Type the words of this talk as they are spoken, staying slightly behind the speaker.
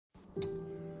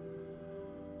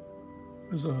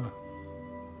There's a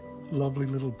lovely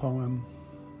little poem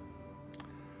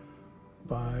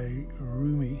by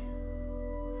Rumi.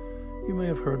 You may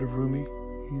have heard of Rumi.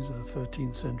 He's a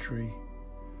 13th century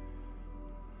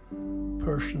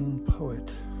Persian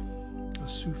poet, a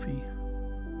Sufi.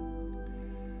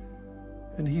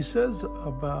 And he says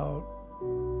about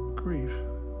grief,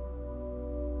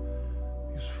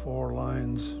 these 4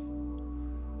 lines,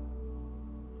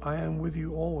 I am with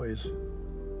you always.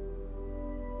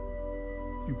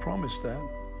 You promised that.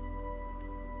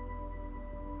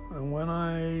 And when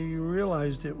I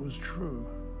realized it was true,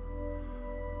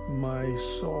 my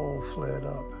soul fled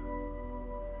up.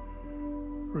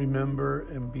 Remember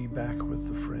and be back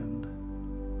with the friend.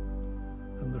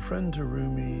 And the friend to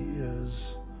Rumi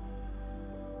is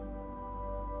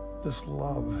this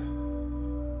love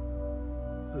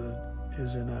that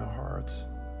is in our hearts,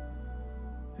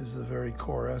 is the very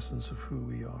core essence of who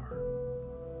we are.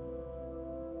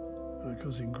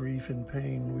 Because in grief and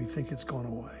pain, we think it's gone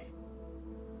away.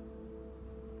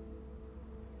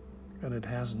 And it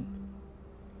hasn't.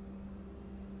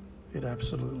 It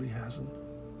absolutely hasn't.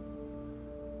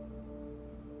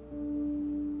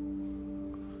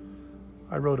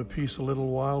 I wrote a piece a little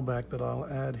while back that I'll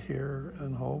add here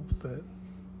and hope that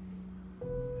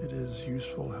it is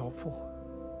useful, helpful.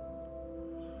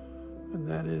 And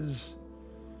that is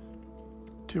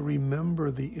to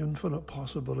remember the infinite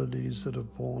possibilities that are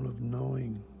born of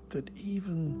knowing that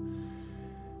even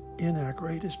in our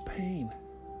greatest pain,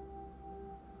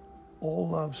 all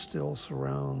love still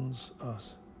surrounds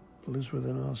us, lives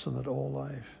within us, and that all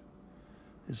life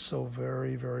is so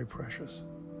very, very precious,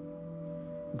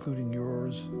 including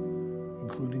yours,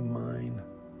 including mine.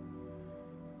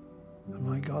 And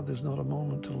my God, there's not a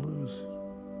moment to lose.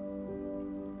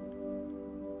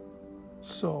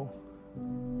 So,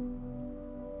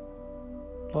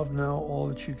 love now all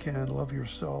that you can. Love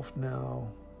yourself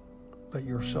now. Let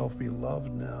yourself be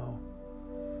loved now.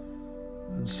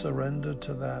 And surrender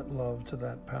to that love, to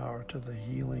that power, to the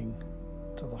healing,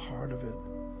 to the heart of it.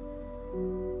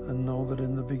 And know that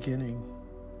in the beginning,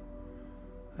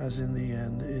 as in the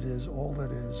end, it is all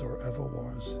that is or ever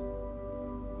was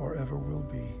or ever will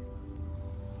be.